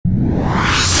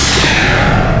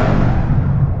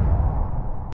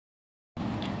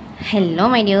Hello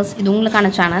my dears, இது உங்களுக்கான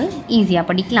channel ஈஸியாக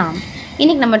படிக்கலாம்.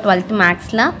 இன்றைக்கி நம்ம 12th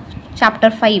மேக்ஸில்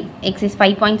சாப்டர் 5 எக்ஸைஸ்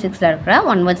 5.6ல் இருக்கிற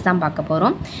ஒன் வேர்ட்ஸ் தான் பார்க்க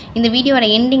போகிறோம். இந்த வீடியோவோட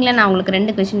எண்டிங்கில் நான் உங்களுக்கு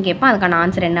 2 கொஸ்டின் கேட்பேன். அதுக்கான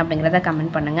ஆன்சர் என்ன அப்படிங்கிறத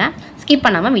கமெண்ட் பண்ணுங்கள். ஸ்கிப்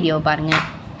பண்ணாமல் வீடியோவை பாருங்கள்.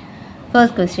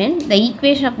 First question, the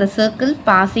equation of the circle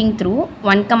passing through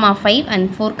 1,5 and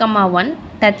 4,1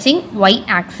 touching y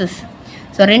axis.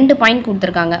 So 2 point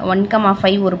கொடுத்துருக்காங்க.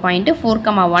 1,5 ஒரு பாயிண்ட்டு,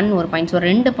 4,1 ஒரு பாயிண்ட். ஸோ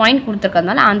 2 பாயிண்ட்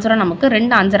கொடுத்துருக்கிறதுனால ஆன்சராக நமக்கு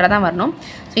 2 ஆன்சராக தான் வரணும்.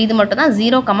 ஸோ இது மட்டும் தான்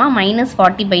 0,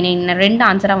 -40/9 2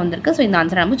 ஆன்சராக வந்திருக்கு. ஸோ இந்த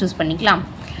ஆன்சரை நம்ம சூஸ் பண்ணிக்கலாம்.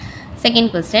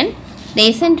 Second question, the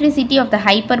eccentricity of the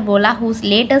hyperbola whose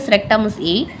latest rectum is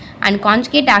 8 and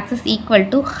conjugate axis equal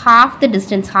to half the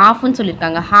distance. ஹாஃப்னு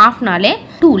சொல்லியிருக்காங்க. ஹாஃப்னாலே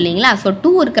 2 இல்லைங்களா? ஸோ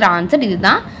 2 இருக்கிற ஆன்சர் இது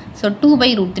தான். ஸோ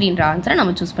 2/√3ன்ற ஆன்சரை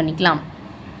நம்ம சூஸ் பண்ணிக்கலாம்.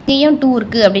 ஏன் 2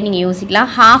 இருக்குது அப்படின்னு நீங்கள் யோசிக்கலாம்.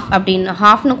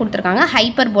 ஹாஃப்னு கொடுத்துருக்காங்க,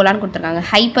 ஹைப்பர்போலான்னு கொடுத்துருக்காங்க.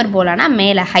 ஹைப்பர்போலானா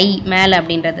மேலே, மேலே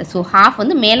அப்படின்றது. ஸோ ஹாஃப்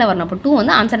வந்து மேலே வரணும். அப்போ 2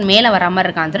 வந்து ஆன்சர் மேலே வர மாதிரி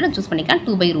இருக்க ஆன்சரை சூஸ் பண்ணிக்கலாம்.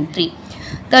 2/√3.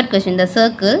 Third question, the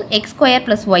circle x²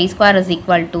 + y² is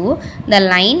equal to the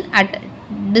line at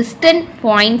distant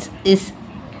points is.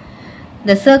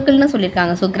 இந்த சர்க்கிள்னு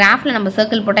சொல்லியிருக்காங்க. ஸோ கிராஃபில் நம்ம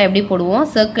சர்க்கிள் போட்டால் எப்படி போடுவோம்?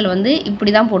 சர்க்கிள் வந்து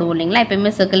இப்படி தான் போடுவோம் இல்லைங்களா?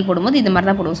 எப்போயுமே சர்க்கிள் போடும்போது இது மாதிரி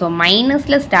தான் போடுவோம். ஸோ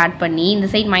மைனஸில் ஸ்டார்ட் பண்ணி, இந்த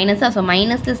சைட் மைனஸாக, ஸோ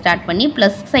மைனஸில் ஸ்டார்ட் பண்ணி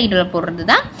ப்ளஸ் சைடில் போடுறது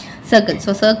தான் சர்க்கிள்.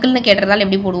 ஸோ சர்க்கிள்னு கேட்டதால்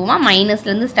எப்படி போடுவோமா?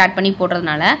 மைனஸ்லேருந்து ஸ்டார்ட் பண்ணி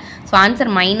போடுறதுனால ஸோ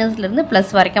ஆன்சர் மைனஸ்லேருந்து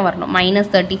ப்ளஸ் வரைக்கும் வரணும்.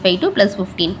 -35 to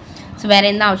 +15. ஸோ வேறு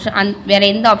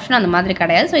எந்த ஆப்ஷனும் அந்த மாதிரி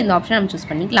கிடையாது. ஸோ இந்த ஆப்ஷன் நம்ம சூஸ்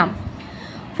பண்ணிக்கலாம்.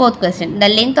 Fourth question,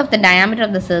 the length of the diameter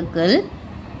of the circle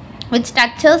which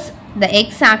touches the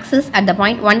x-axis at the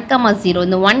point 1,0.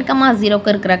 இந்த 1,0க்கு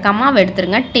இருக்கிற கமாவை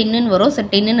எடுத்துருங்க. 10ன்னு வரும். ஸோ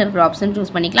 10ன்னு இருக்கிற ஆப்ஷன்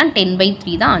சூஸ் பண்ணிக்கலாம்.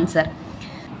 10/3 தான் answer.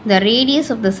 The radius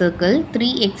of the circle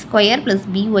 3x² +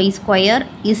 by²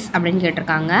 is அப்படின்னு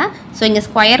கேட்டிருக்காங்க. ஸோ இங்கே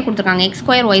ஸ்கொயர் கொடுத்துருக்காங்க.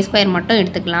 x² y² மட்டும்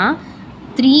எடுத்துக்கலாம்.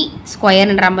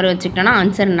 3² நம்பர் வச்சுக்கிட்டோன்னா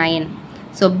ஆன்சர் 9.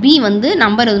 ஸோ b வந்து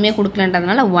நம்பர் எதுவுமே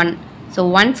கொடுக்கலன்றதுனால 1. ஸோ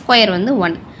 1² வந்து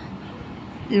 1.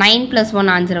 9 + 1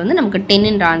 ஆன்சர் வந்து நமக்கு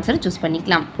 10ன்ற ஆன்சர் சூஸ்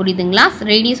பண்ணிக்கலாம். புரியுதுங்களா?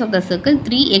 Radius of the circle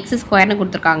 3x²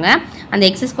 கொடுத்துருக்காங்க. அந்த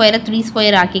x²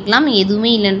 3² ஆக்கிக்கலாம்.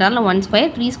 எதுவுமே இல்லைன்றாலும் 1²,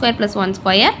 3² +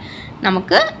 1²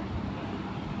 நமக்கு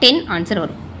 10 ஆன்சர்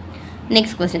வரும்.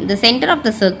 Next question, the center of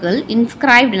the circle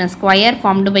inscribed in a square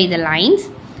formed by the lines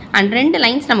and 2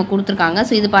 lines நம்ம கொடுத்துருக்காங்க.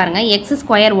 ஸோ இது பாருங்கள்,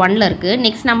 x² 1ல் இருக்குது.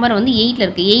 நெக்ஸ்ட் நம்பர் வந்து 8ல்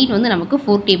இருக்குது. 8 வந்து நமக்கு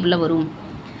 4 டேபிளில் வரும்.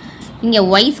 இங்கே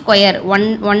y²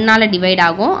 1 டிவைட்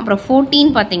ஆகும். அப்புறம் 14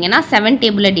 பார்த்தீங்கன்னா 7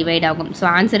 டேபிளில் டிவைட் ஆகும். ஸோ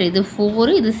ஆன்சர் இது 4,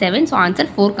 இது 7. So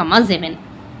answer 4,7.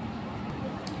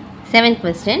 Seventh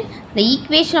question, the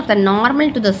equation of the normal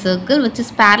to the circle which is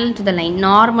parallel to the line.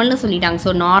 நார்மல்னு சொல்லிட்டாங்க.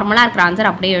 ஸோ நார்மலாக இருக்கிற ஆன்சர்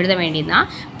அப்படியே எழுத வேண்டியதுதான்.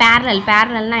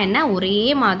 பேரலல்னா என்ன? ஒரே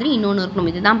மாதிரி இன்னொன்று இருக்கணும்.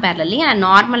 இதுதான் பேரலல். ஏன்னா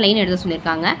நார்மல் லைன் எழுத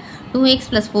சொல்லியிருக்காங்க. 2x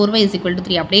 + 4y =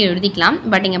 3 அப்படியே எழுதிக்கலாம்.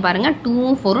 பட் இங்கே பாருங்கள்,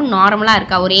 2ம் 4ம் நார்மலாக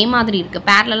இருக்கா, ஒரே மாதிரி இருக்குது.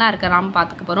 பேரலாக இருக்கிறாம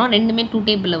பார்த்துக்க போகிறோம். ரெண்டுமே 2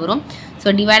 டேபிளில் வரும். ஸோ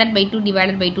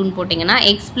 /2/2ன்னு போட்டிங்கன்னா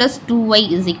x + 2y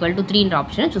 = 3ன்ற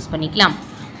ஆப்ஷனை சூஸ் பண்ணிக்கலாம்.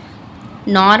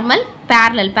 நார்மல்,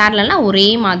 பேரலல்னா ஒரே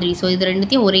மாதிரி. ஸோ இது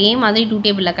ரெண்டுத்தையும் ஒரே மாதிரி 2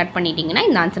 டேபிளில் கட் பண்ணிட்டீங்கன்னா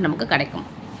இந்த ஆன்சர் நமக்கு கிடைக்கும்.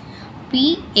 p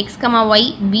x, y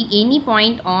be any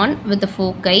point on with the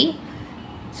foci.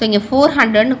 So இங்கே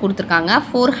 400ன்னு கொடுத்துருக்காங்க.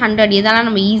 400 இதெல்லாம்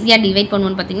நம்ம ஈஸியாக டிவைட்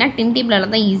பண்ணுவோன்னு பார்த்தீங்கன்னா 10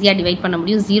 டேபிளில் தான் ஈஸியாக டிவைட் பண்ண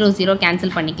முடியும். 0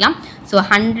 கேன்சல் பண்ணிக்கலாம். ஸோ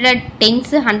 100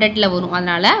 10s 100ல் வரும்.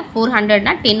 அதனால்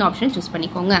 400னா 10 ஆப்ஷன் சூஸ்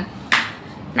பண்ணிக்கோங்க.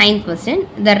 Ninth question,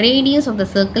 the radius of the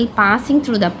circle passing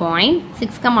through the point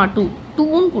 6,2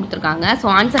 2ன்னு கொடுத்துருக்காங்க. ஸோ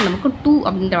ஆன்சர் நமக்கு 2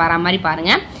 அப்படின்ற வர மாதிரி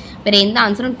பாருங்கள். வேறு எந்த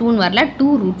ஆன்சரும் 2ன்னு வரல.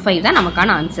 2√5 தான் நமக்கான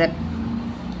answer.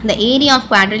 The area of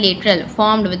quadrilateral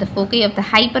formed with the foci of the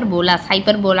hyperbolas.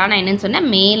 ஹைப்பர்போலானா என்னன்னு சொன்னால்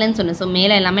மேலேன்னு சொன்னேன். ஸோ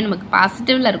மேலே எல்லாமே நமக்கு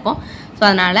பாசிட்டிவில் இருக்கும். ஸோ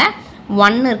அதனால்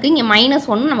 1 இருக்குது. இங்கே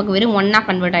 -1 நமக்கு வெறும் 1ஆக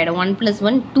கன்வெர்ட் ஆகிடும். 1 +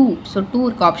 1 2. ஸோ 2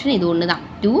 இருக்க ஆப்ஷன் இது ஒன்று தான்.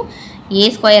 2 a²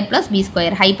 +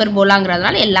 b².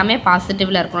 ஹைப்பர்போலாங்கிறதுனால எல்லாமே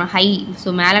பாசிட்டிவில் இருக்கும். ஸோ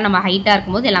மேலே நம்ம ஹைட்டாக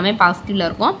இருக்கும்போது எல்லாமே பாசிட்டிவில்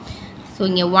இருக்கும். ஸோ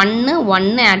இங்கே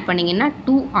 1 ஆட் பண்ணிங்கன்னா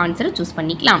 2 ஆன்சரை சூஸ்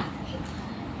பண்ணிக்கலாம்.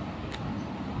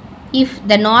 If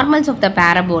the normals of the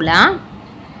parabola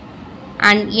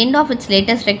and end of its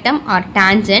latest rectum are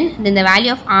tangent, then the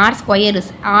value of r² is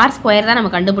r² தான்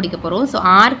நம்ம கண்டுபிடிக்க போகிறோம். ஸோ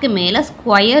ஆருக்கு மேலே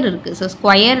ஸ்கொயர் இருக்குது. ஸோ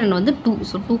ஸ்கொயர் வந்து 2.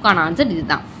 ஸோ 2க்கான ஆன்சர்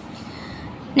இதுதான்.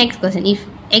 Next question, if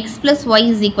x + y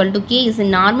 = k is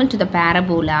normal to the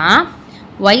parabola,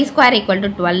 y²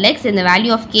 = 12x, and the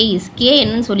value of k is k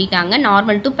என்னன்னு சொல்லிட்டாங்க,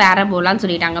 நார்மல் டு பேரபோலான்னு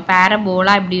சொல்லிட்டாங்க.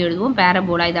 பேரபோலா எப்படி எழுதுவோம்?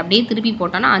 பேரபோலா இது அப்படியே திருப்பி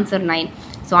போட்டோன்னா ஆன்சர் 9.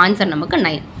 ஸோ ஆன்சர் நமக்கு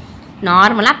 9.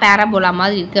 நார்மலாக பேரபோலா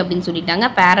மாதிரி இருக்குது அப்படின்னு சொல்லிட்டாங்க.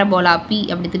 பேரபோலா p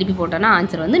அப்படி திருப்பி போட்டோன்னா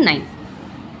ஆன்சர் வந்து 9.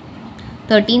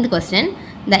 13th question,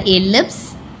 the ellipse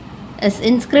is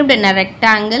inscribed in a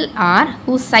rectangle R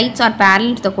whose sides are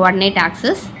parallel to the coordinate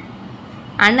axis.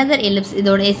 Another ellipse,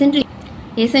 இதோட eccentric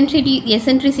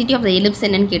eccentricity of the ellipse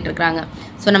என்னன்னு கேட்டிருக்காங்க.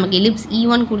 ஸோ நமக்கு எலிப்ஸ்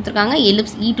E1 கொடுத்துருக்காங்க,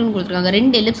 ellipse E2 கொடுத்துருக்காங்க,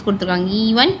 ரெண்டு ellipse கொடுத்துருக்காங்க,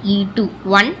 E1 E2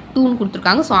 1 2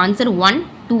 கொடுத்துருக்காங்க. So answer 1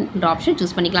 2 option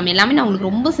choose பண்ணிக்கலாம். எல்லாமே நான் உங்களுக்கு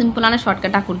ரொம்ப சிம்பிளான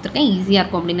ஷார்ட்கட்டாக கொடுத்துருக்கேன், ஈஸியாக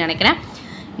இருக்கும் அப்படின்னு நினைக்கிறேன்.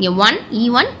 இங்கே 1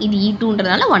 E1 இது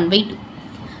E2ன்றதுனால 1/2.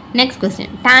 Next question.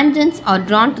 Tangents are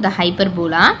drawn to the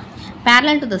hyperbola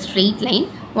parallel to the straight line.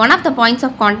 One of the points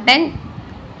of contact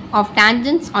of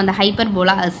tangents on the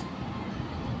hyperbola is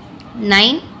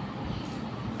 9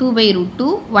 2/√2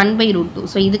 1/√2.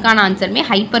 So இதுக்கான ஆன்சருமே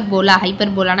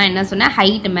ஹைப்பர்போலானா என்ன சொன்னேன்,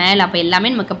 ஹைட் மேலே. அப்போ எல்லாமே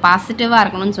நமக்கு பாசிட்டிவாக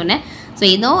இருக்கணும்னு சொன்னேன். ஸோ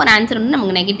ஏதோ ஒரு ஆன்சர் வந்து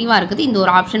நமக்கு நெகட்டிவாக இருக்குது, இந்த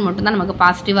ஒரு ஆப்ஷன் மட்டும் தான் நமக்கு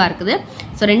பாசிட்டிவாக இருக்குது.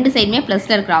 ஸோ ரெண்டு சைடுமே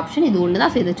ப்ளஸில் இருக்கிற ஆப்ஷன் இது ஒன்று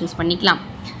தான். ஸோ இதை சூஸ் பண்ணிக்கலாம்.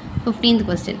 15th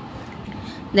question.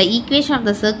 The equation of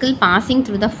the circle passing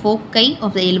through the foci of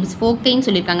the ellipse. ஃபோக்கைன்னு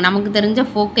சொல்லியிருக்காங்க. நமக்கு தெரிஞ்ச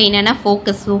ஃபோக்கை என்னென்னா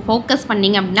ஃபோக்கஸ். ஸோ ஃபோக்கஸ்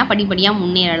பண்ணிங்க அப்படின்னா படிப்படியாக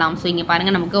முன்னேறலாம். ஸோ இங்கே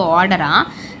பாருங்கள் நமக்கு ஆர்டராக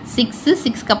 6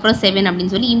 6க்கு அப்புறம் 7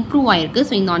 அப்படின்னு சொல்லி இம்ப்ரூவ் ஆயிருக்கு.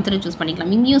 ஸோ இந்த ஆன்சரை சூஸ்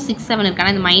பண்ணிக்கலாம். இங்கேயும் 6 7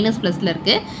 இருக்கான இது மைனஸ் ப்ளஸில்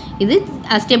இருக்குது. இது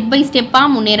ஸ்டெப் பை ஸ்டெப்பாக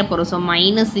முன்னேற போகிறோம். ஸோ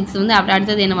 -6 வந்து அப்படி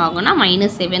அடுத்தது என்ன ஆகும்னா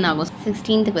 -7 ஆகும்.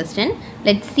 16th question.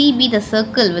 Let C be the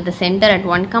circle with the center at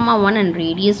 1,1 and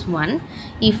radius 1.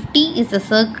 If T is the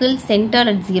circle centered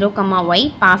at 0, y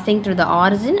passing through the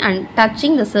origin and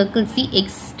touching the circle C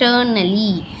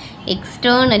externally.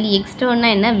 Externa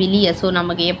என்ன, வெளியே. So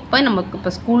நமக்கு எப்போ நமக்கு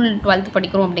இப்போ school 12th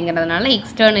படிக்கிறோம் அப்படிங்கிறதுனால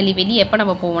externally வெளியே எப்போ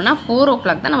நம்ம போவோம்னா 4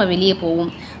 o'clock தான் நம்ம வெளியே போவோம்.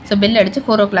 ஸோ பெல் அடிச்சு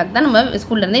 4 o'clock தான் நம்ம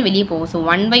ஸ்கூல்லேருந்தே வெளியே போவோம். ஸோ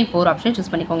 1/4 ஆப்ஷன்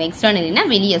சூஸ் பண்ணிக்கோங்க. எக்ஸ்டர்னலினா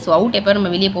வெளியே. ஸோ அவுட் எப்போ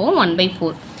நம்ம வெளியே போவோம்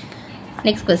 1/4.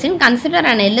 Next question. Consider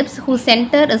an ellipse whose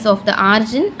center is of the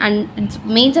origin and its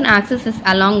major axis is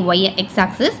along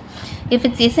x-axis. If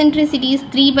its eccentricity is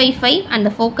 3/5 and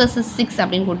the focus is 6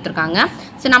 அப்படின்னு கொடுத்துருக்காங்க.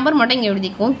 So number மட்டும் இங்கே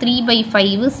எழுதிக்கும்.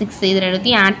 3/5 6 இதில்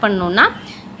எல்லாத்தையும் ஆட் பண்ணோன்னா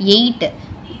 8.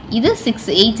 இது 6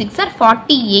 8 6 are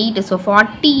 48. ஸோ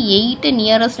 48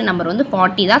 நியரஸ்ட் நம்பர் வந்து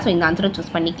 40 தான். ஸோ இந்த ஆன்சரை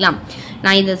சூஸ் பண்ணிக்கலாம்.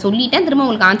 நான் இதை சொல்லிட்டேன், திரும்ப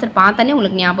உங்களுக்கு ஆன்சர் பார்த்தாலே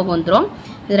உங்களுக்கு ஞாபகம் வந்துடும்.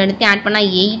 இதில் எல்லாத்தையும் ஆட் பண்ணால்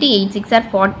 8 8 6 are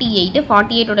 48.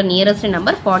 48ஓட நியரஸ்ட்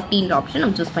நம்பர் 40 ஆப்ஷன்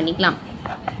நம்ம சூஸ் பண்ணிக்கலாம்.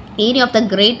 ஏரியா ஆஃப் த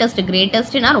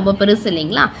கிரேட்டஸ்ட்னா ரொம்ப பெருசு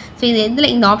இல்லைங்களா. ஸோ இது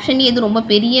இதில் இந்த ஆப்ஷன்லேயே எது ரொம்ப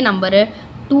பெரிய நம்பரு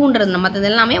 2ன்றது மற்றது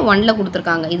எல்லாமே 1ல்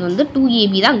கொடுத்துருக்காங்க. இது வந்து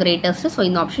 2AB தான் கிரேட்டஸ்ட். ஸோ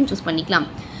இந்த ஆப்ஷன் சூஸ் பண்ணிக்கலாம்.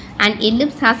 அண்ட்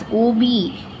எலிப்ஸ் ஹாஸ்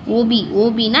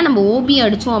ஓபினா நம்ம ஓபி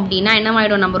அடித்தோம் அப்படின்னா என்ன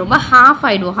ஆகிடும், நம்ம ரொம்ப ஹாஃப்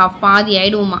ஆகிடுவோம், பாதி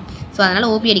ஆகிடுவோமா. ஸோ அதனால்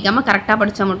ஓபி அடிக்காமல் கரெக்டாக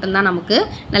படித்தா மட்டும்தான் நமக்கு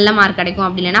நல்ல மார்க் கிடைக்கும்.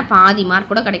 அப்படி இல்லைன்னா பாதி மார்க்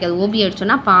கூட கிடைக்காது. ஓபி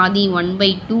அடித்தோன்னா பாதி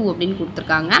 1/2 அப்படின்னு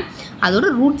கொடுத்துருக்காங்க. அதோட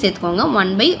ரூட் சேர்த்துக்கோங்க.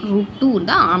 1/√2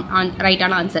 தான்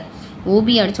ரைட்டான ஆன்சர்.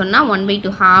 ஓபி அடித்தோன்னா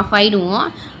 1/2 ஹாஃப் ஆகிடுவோம்,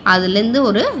 அதுலேருந்து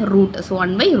ஒரு root. So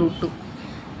 1/√2.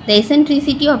 The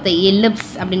eccentricity of the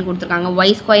ellipse அப்படின்னு கொடுத்துருக்காங்க.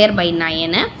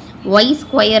 y²/9.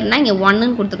 y² இங்கே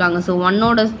 1ன்னு கொடுத்துருக்காங்க. ஸோ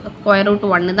 1ஓட ஸ்கொயர் ரூட்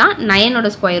 1 தான், 9ஓட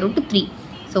ஸ்கொயர் ரூட் 3.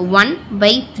 ஸோ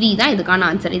 1/3 தான் இதுக்கான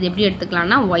ஆன்சர். இது எப்படி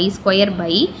எடுத்துக்கலாம்னா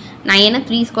y²/9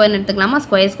 3² எடுத்துக்கலாமா,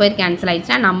 ஸ்கொயர் கேன்சல்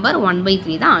ஆயிடுச்சுன்னா நம்பர்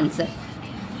 1/3 தான் answer.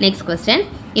 Next question.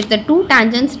 If the two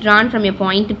tangents drawn from a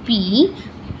point P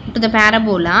to the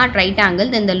parabola at right angle,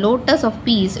 then the lotus of P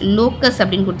is locus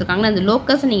அப்படின்னு கொடுத்துருக்காங்க. அந்த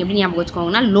லோக்கஸ் நீங்கள் எப்படி ஞாபகம்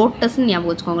வச்சுக்கோங்கன்னா லோட்டஸ்ன்னு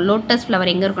ஞாபகம் வச்சுக்கோங்க. லோட்டஸ்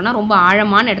ஃப்ளவர் எங்கே இருக்குன்னா ரொம்ப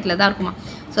ஆழமான இடத்துல தான் இருக்குமா.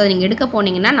 ஸோ அதை நீங்கள் எடுக்க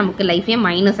போனீங்கன்னா நமக்கு லைஃபே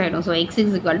மைனஸ் ஆகிடும். So x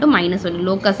is equal to -1.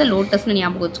 லோக்கஸை லோட்டஸ்ன்னு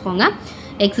ஞாபகம் வச்சுக்கோங்க.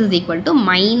 x is equal to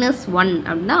 -1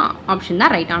 அப்படின்னா ஆப்ஷன்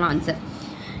தான் ரைட்டான answer.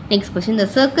 Next question. The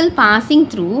circle passing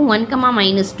through 1,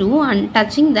 -2 and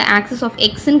touching the axis of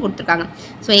xன்னு கொடுத்துருக்காங்க.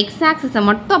 ஸோ x ஆக்சிஸை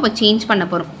மட்டும் அப்போ சேஞ்ச் பண்ண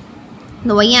போகிறோம்.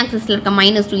 இந்த y ஆக்சிஸில் இருக்க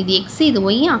 -2 இது x, இது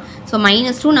y-ஆ. ஸோ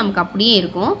 -2 நமக்கு அப்படியே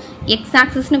இருக்கும். x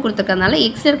ஆக்சிஸ்ன்னு கொடுத்துருக்கறதுனால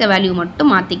x இருக்க வேல்யூ மட்டும்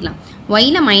மாற்றிக்கலாம்.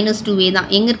 y-ல -2 தான்.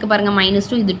 எங்கே இருக்குது பாருங்கள்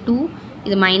 -2, இது 2,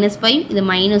 இது -5, இது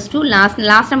 -2.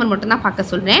 லாஸ்ட் நம்பர் மட்டும் தான்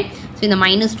பார்க்க சொல்கிறேன். ஸோ இந்த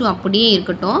 -2 அப்படியே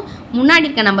இருக்கட்டும். முன்னாடி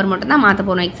இருக்க நம்பர் மட்டும் தான் மாற்ற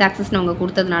போகிறோம் x ஆக்சிஸ்னு அவங்க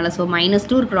கொடுத்ததுனால. ஸோ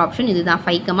 -2 இருக்கிற ஆப்ஷன் இதுதான்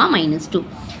 5, -2.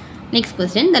 Next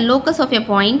question. The locus of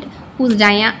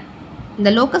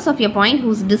a point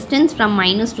whose distance from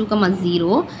 -2,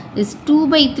 0 is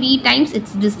 2/3 times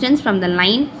its distance from the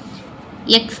line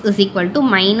x is equal to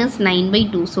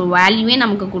 -9/2. So வேல்யூவே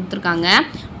நமக்கு கொடுத்துருக்காங்க.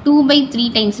 2/3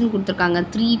 டைம்ஸ்னு கொடுத்துருக்காங்க.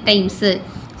 3 டைம்ஸு.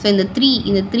 ஸோ இந்த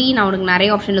 3 நான் உனக்கு நிறைய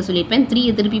ஆப்ஷனில் சொல்லியிருப்பேன். 3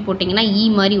 திருப்பி போட்டிங்கன்னா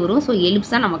மாதிரி வரும். ஸோ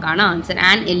எலிப்ஸ் தான் நமக்கான ஆன்சர்.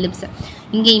 அண்ட் எலிப்ஸ்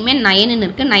இங்கேயுமே 9ன்னு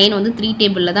இருக்குது. 9 வந்து 3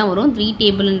 டேபிளில் தான் வரும். 3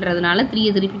 டேபிள்ன்றதுனால 3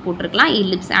 திருப்பி போட்டிருக்கலாம்.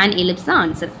 எலிப்ஸ் தான்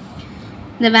answer.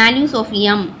 The values of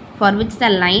m for which the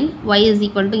line y is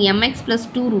equal to mx plus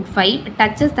 2√5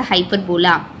 touches the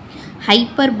hyperbola.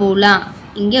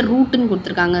 இங்கே ரூட்டுன்னு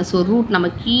கொடுத்துருக்காங்க. ஸோ ரூட் நம்ம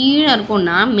கீழே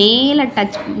இருக்கோம்னா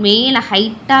மேலே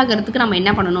ஹைட் ஆகிறதுக்கு நம்ம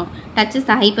என்ன பண்ணணும், டச்சஸ்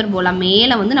த ஹைப்பர்போலா.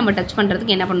 மேலே வந்து நம்ம டச்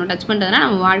பண்ணுறதுக்கு என்ன பண்ணணும், டச் பண்ணுறதுனா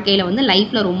நம்ம வாழ்க்கையில் வந்து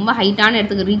லைஃப்பில் ரொம்ப ஹைட்டான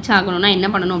இடத்துக்கு ரீச் ஆகணும்னா என்ன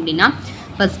பண்ணணும் அப்படின்னா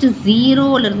ஃபஸ்ட்டு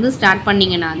 0லேருந்து ஸ்டார்ட்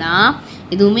பண்ணிங்கன்னா தான்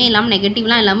எதுவுமே இல்லாமல்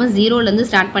நெகட்டிவ்லாம் இல்லாமல் ஜீரோலேருந்து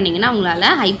ஸ்டார்ட் பண்ணிங்கன்னா உங்களால்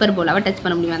ஹைப்பர்போலாவை டச்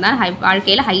பண்ண முடியும். அதான்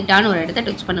வாழ்க்கையில் ஹைட்டான ஒரு இடத்த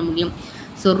டச் பண்ண முடியும்.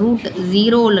 ஸோ ரூட்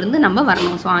ஜீரோலேருந்து நம்ம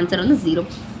வரணும். ஸோ ஆன்சர் வந்து 0.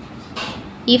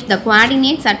 If the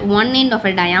coordinates at one end of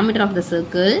a diameter of the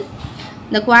circle,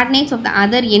 the coordinates of the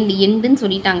other end, எண்டுன்னு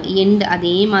சொல்லிட்டாங்க, எண்டு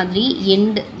அதே மாதிரி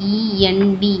எண்டு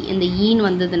END இந்த ஈன்னு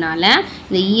வந்ததுனால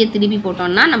இந்த ஈயை திருப்பி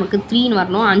போட்டோம்னா நமக்கு 3ன்னு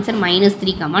வரணும். ஆன்சர்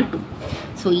 -3, 2.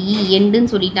 ஸோ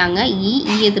எண்டுன்னு சொல்லிட்டாங்க,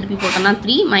 ஈயை திருப்பி போட்டோம்னா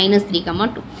 3 -3,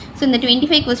 2. ஸோ இந்த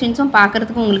 25 கொஸ்டின்ஸும்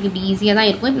பார்க்குறதுக்கு உங்களுக்கு இப்படி ஈஸியாக தான்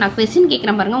இருக்கும். இப்போ நான் கொஸ்டின்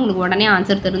கேட்குறேன் பாருங்கள், உங்களுக்கு உடனே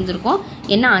ஆன்சர் தெரிஞ்சிருக்கும்.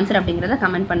 என்ன ஆன்சர் அப்படிங்கிறத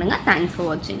கமெண்ட் பண்ணுங்கள். தேங்க்ஸ் ஃபார்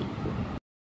வாட்சிங்.